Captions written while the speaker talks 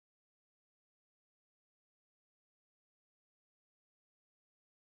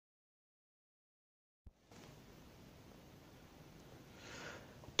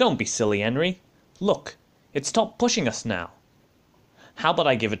Don't be silly, Henry. Look, it stopped pushing us now. How about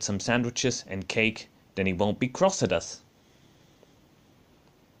I give it some sandwiches and cake, then he won't be cross at us.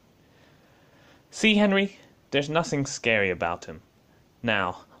 See, Henry, there's nothing scary about him.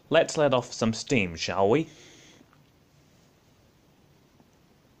 Now, let's let off some steam, shall we?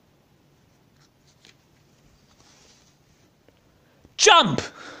 Jump!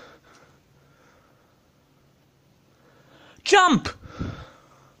 Jump!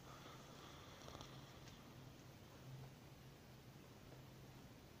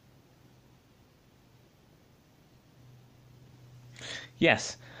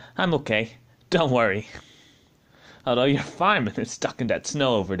 Yes, I'm okay. Don't worry. Although your fireman is stuck in that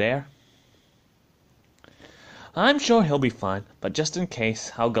snow over there. I'm sure he'll be fine, but just in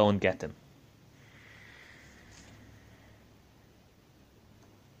case, I'll go and get him.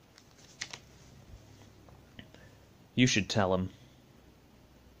 You should tell him.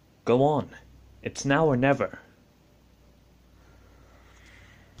 Go on. It's now or never.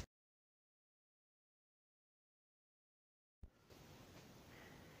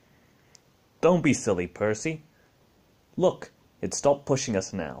 Don't be silly, Percy. Look, it stopped pushing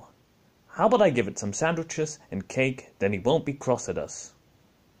us now. How about I give it some sandwiches and cake, then he won't be cross at us.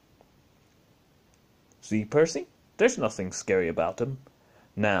 See, Percy? There's nothing scary about him.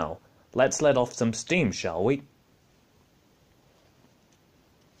 Now, let's let off some steam, shall we?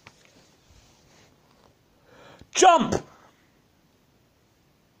 Jump!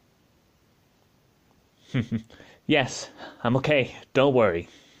 Yes, I'm okay, don't worry.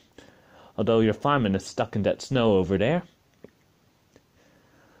 Although your fireman is stuck in that snow over there.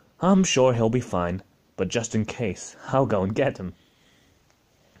 I'm sure he'll be fine, but just in case, I'll go and get him.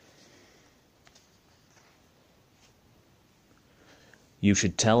 You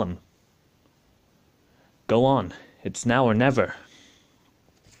should tell him. Go on, it's now or never.